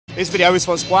This video is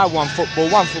sponsored by OneFootball.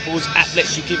 OneFootball's app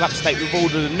lets you keep up to date with all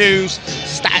of the news,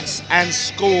 stats and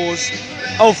scores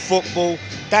of football.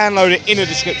 Download it in the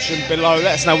description below.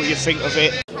 Let us know what you think of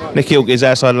it. Nick Ilk is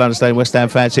outside London Stadium, West Ham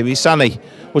fan TV. Sonny,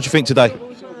 what do you think today?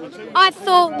 I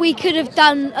thought we could have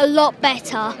done a lot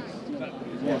better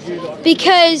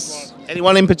because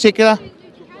Anyone in particular?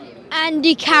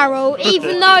 Andy Carroll,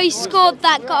 even though he scored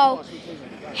that goal,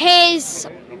 his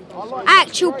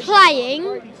actual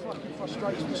playing,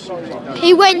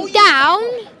 he went down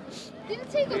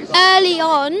early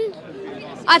on.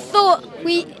 I thought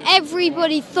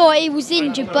everybody thought he was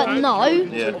injured, but no.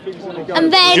 Yeah.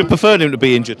 And then You preferred him to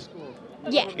be injured?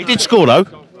 yeah, He did score though.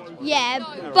 yeah,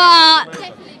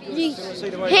 but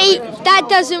that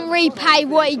doesn't repay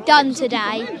what he done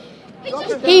today.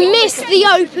 He missed the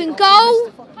open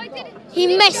goal.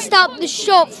 He messed up the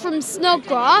shot from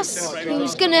Snodgrass. He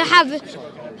was going to have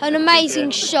an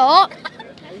amazing shot.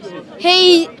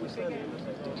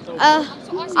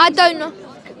 I don't know.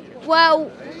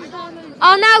 Well,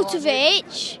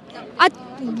 Arnautovic,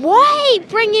 why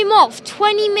bring him off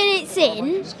 20 minutes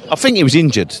in? I think he was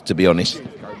injured, to be honest.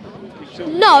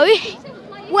 No,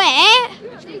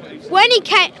 when he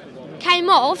came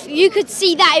off, you could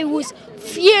see that he was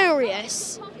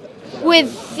furious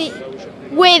with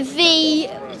the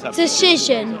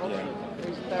decision.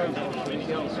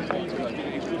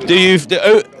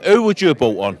 Who would you have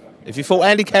bought on? If you thought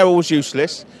Andy Carroll was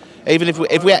useless, even if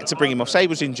we had to bring him off, say he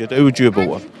was injured, who would you have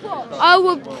bought on? I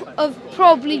would have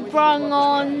probably brung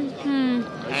on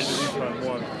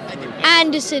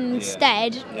Anderson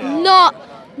instead.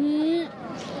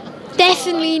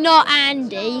 Definitely not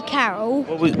Andy Carroll.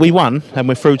 Well, we won and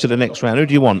we're through to the next round. Who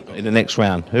do you want in the next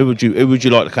round? Who would you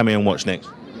like to come in and watch next?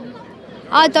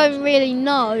 I don't really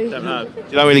know. Don't know.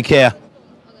 You don't really care?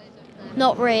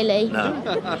 Not really.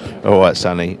 No. All right,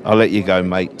 Sonny. I'll let you go,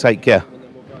 mate. Take care.